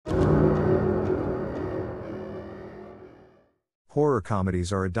Horror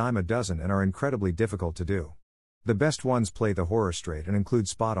comedies are a dime a dozen and are incredibly difficult to do. The best ones play the horror straight and include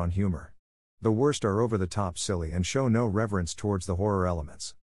spot-on humor. The worst are over-the-top silly and show no reverence towards the horror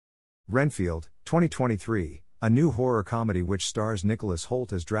elements. RENFIELD, 2023, a new horror comedy which stars Nicolas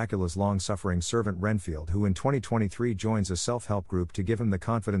Hoult as Dracula's long-suffering servant Renfield, who in 2023 joins a self-help group to give him the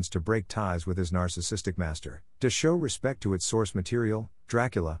confidence to break ties with his narcissistic master, to show respect to its source material,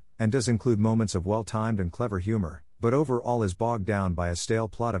 Dracula, and does include moments of well-timed and clever humor, but overall is bogged down by a stale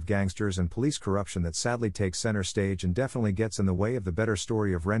plot of gangsters and police corruption that sadly takes center stage and definitely gets in the way of the better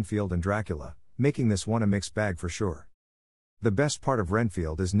story of Renfield and Dracula, making this one a mixed bag for sure. The best part of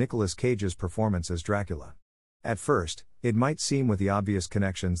Renfield is Nicolas Cage's performance as Dracula. At first, it might seem with the obvious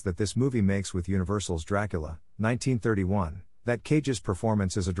connections that this movie makes with Universal's Dracula, 1931, that Cage's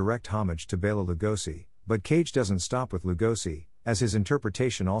performance is a direct homage to Bela Lugosi, but Cage doesn't stop with Lugosi, as his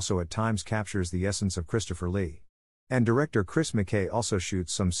interpretation also at times captures the essence of Christopher Lee. And director Chris McKay also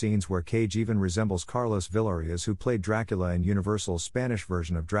shoots some scenes where Cage even resembles Carlos Villarreal, who played Dracula in Universal's Spanish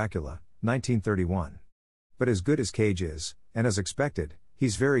version of Dracula, 1931. But as good as Cage is, and as expected,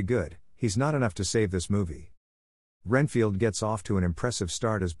 he's very good, he's not enough to save this movie. Renfield gets off to an impressive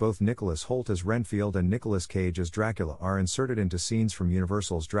start as both Nicolas Hoult as Renfield and Nicolas Cage as Dracula are inserted into scenes from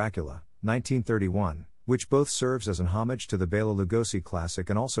Universal's Dracula, 1931, which both serves as an homage to the Bela Lugosi classic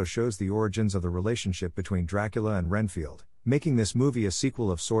and also shows the origins of the relationship between Dracula and Renfield, making this movie a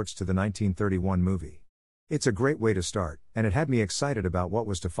sequel of sorts to the 1931 movie. It's a great way to start, and it had me excited about what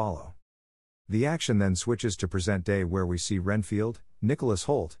was to follow. The action then switches to present day, where we see Renfield, Nicolas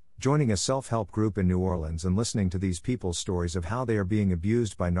Hoult, joining a self-help group in New Orleans and listening to these people's stories of how they are being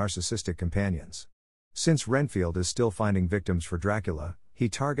abused by narcissistic companions. Since Renfield is still finding victims for Dracula, he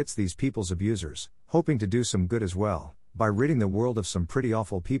targets these people's abusers, hoping to do some good as well, by ridding the world of some pretty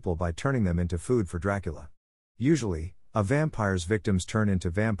awful people by turning them into food for Dracula. Usually, a vampire's victims turn into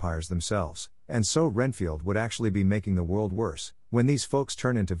vampires themselves, and so Renfield would actually be making the world worse, when these folks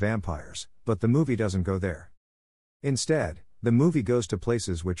turn into vampires, but the movie doesn't go there. Instead, the movie goes to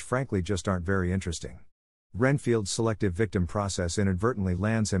places which frankly just aren't very interesting. Renfield's selective victim process inadvertently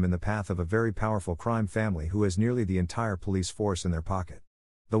lands him in the path of a very powerful crime family who has nearly the entire police force in their pocket.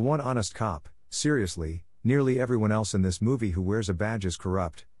 The one honest cop, seriously, nearly everyone else in this movie who wears a badge is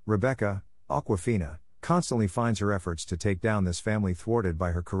corrupt. Rebecca, Awkwafina, constantly finds her efforts to take down this family thwarted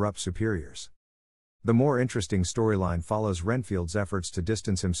by her corrupt superiors. The more interesting storyline follows Renfield's efforts to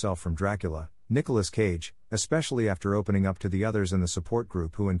distance himself from Dracula, Nicolas Cage, especially after opening up to the others in the support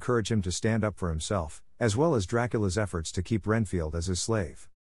group who encourage him to stand up for himself, as well as Dracula's efforts to keep Renfield as his slave.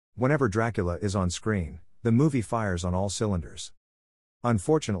 Whenever Dracula is on screen, the movie fires on all cylinders.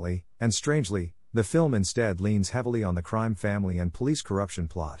 Unfortunately, and strangely, the film instead leans heavily on the crime family and police corruption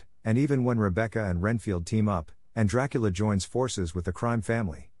plot, and even when Rebecca and Renfield team up, and Dracula joins forces with the crime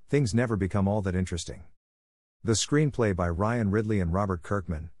family, things never become all that interesting. The screenplay by Ryan Ridley and Robert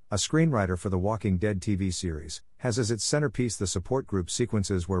Kirkman, a screenwriter for the Walking Dead TV series, has as its centerpiece the support group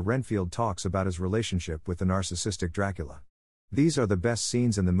sequences where Renfield talks about his relationship with the narcissistic Dracula. These are the best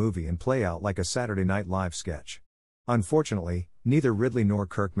scenes in the movie and play out like a Saturday Night Live sketch. Unfortunately, neither Ridley nor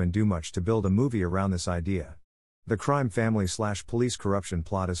Kirkman do much to build a movie around this idea. The crime family/police corruption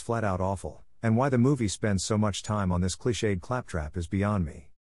plot is flat out awful, and why the movie spends so much time on this cliched claptrap is beyond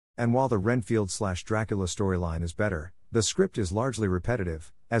me. And while the Renfield/Dracula storyline is better, the script is largely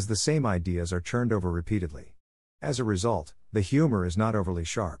repetitive, as the same ideas are churned over repeatedly. As a result, the humor is not overly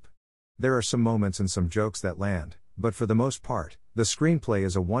sharp. There are some moments and some jokes that land, but for the most part, the screenplay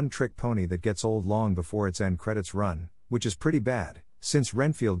is a one-trick pony that gets old long before its end credits run, which is pretty bad, since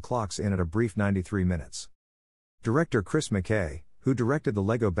Renfield clocks in at a brief 93 minutes. Director Chris McKay, who directed the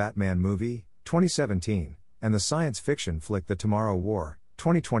Lego Batman movie, 2017, and the science fiction flick The Tomorrow War,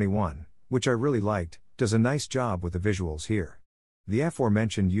 2021, which I really liked, does a nice job with the visuals here. The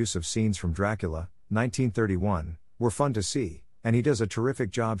aforementioned use of scenes from Dracula, 1931, were fun to see, and he does a terrific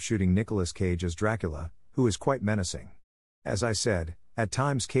job shooting Nicolas Cage as Dracula, who is quite menacing. As I said, at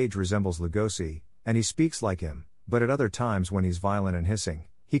times Cage resembles Lugosi, and he speaks like him, but at other times when he's violent and hissing,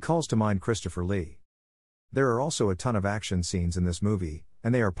 he calls to mind Christopher Lee. There are also a ton of action scenes in this movie,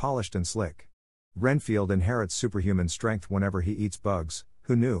 and they are polished and slick. Renfield inherits superhuman strength whenever he eats bugs,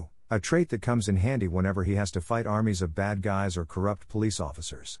 who knew? A trait that comes in handy whenever he has to fight armies of bad guys or corrupt police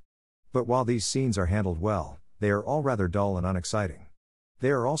officers. But while these scenes are handled well, they are all rather dull and unexciting.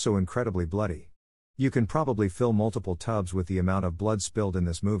 They are also incredibly bloody. You can probably fill multiple tubs with the amount of blood spilled in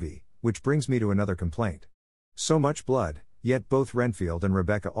this movie, which brings me to another complaint. So much blood, yet both Renfield and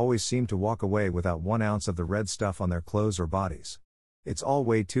Rebecca always seem to walk away without 1 ounce of the red stuff on their clothes or bodies. It's all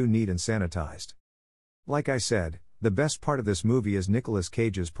way too neat and sanitized. Like I said, The best part of this movie is Nicolas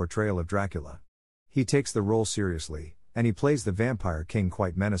Cage's portrayal of Dracula. He takes the role seriously, and he plays the vampire king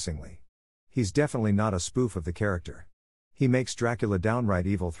quite menacingly. He's definitely not a spoof of the character. He makes Dracula downright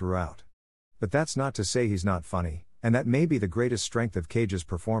evil throughout. But that's not to say he's not funny, and that may be the greatest strength of Cage's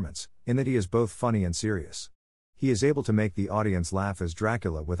performance, in that he is both funny and serious. He is able to make the audience laugh as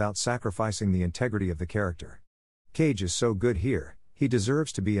Dracula without sacrificing the integrity of the character. Cage is so good here, he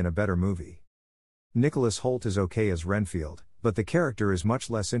deserves to be in a better movie. Nicholas Hoult is okay as Renfield, but the character is much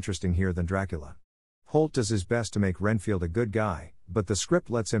less interesting here than Dracula. Hoult does his best to make Renfield a good guy, but the script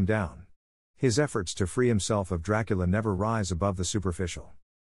lets him down. His efforts to free himself of Dracula never rise above the superficial.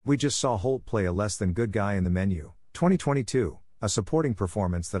 We just saw Hoult play a less than good guy in The Menu, 2022, a supporting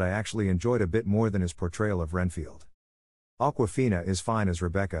performance that I actually enjoyed a bit more than his portrayal of Renfield. Awkwafina is fine as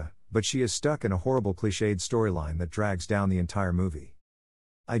Rebecca, but she is stuck in a horrible cliched storyline that drags down the entire movie.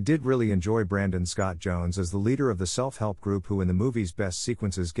 I did really enjoy Brandon Scott Jones as the leader of the self-help group who in the movie's best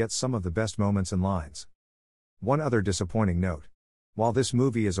sequences gets some of the best moments and lines. One other disappointing note. While this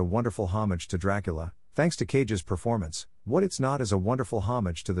movie is a wonderful homage to Dracula, thanks to Cage's performance, what it's not is a wonderful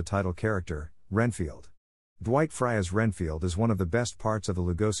homage to the title character, Renfield. Dwight Frye as Renfield is one of the best parts of the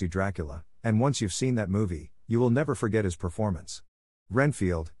Lugosi Dracula, and once you've seen that movie, you will never forget his performance.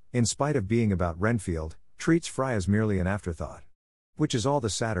 Renfield, in spite of being about Renfield, treats Frye as merely an afterthought. Which is all the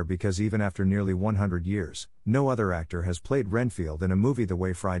sadder because even after nearly 100 years, no other actor has played Renfield in a movie the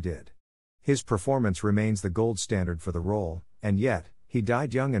way Frye did. His performance remains the gold standard for the role, and yet, he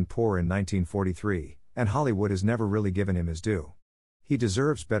died young and poor in 1943, and Hollywood has never really given him his due. He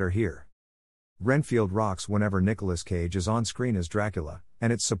deserves better here. Renfield rocks whenever Nicolas Cage is on screen as Dracula,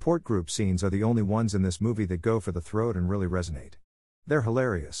 and its support group scenes are the only ones in this movie that go for the throat and really resonate. They're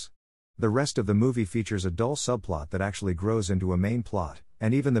hilarious. The rest of the movie features a dull subplot that actually grows into a main plot,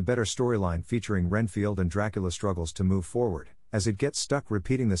 and even the better storyline featuring Renfield and Dracula struggles to move forward, as it gets stuck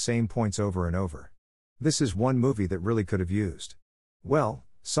repeating the same points over and over. This is one movie that really could have used, well,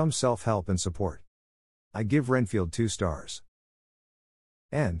 some self-help and support. I give Renfield 2 stars.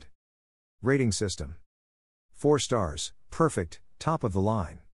 End. Rating system. 4 stars, perfect, top of the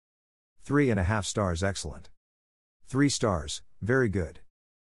line. 3.5 stars, excellent. 3 stars, very good.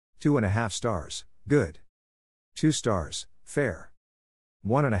 2.5 stars, good. 2 stars, fair.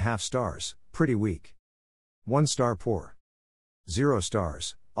 1.5 stars, pretty weak. 1 star, poor. 0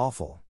 stars, awful.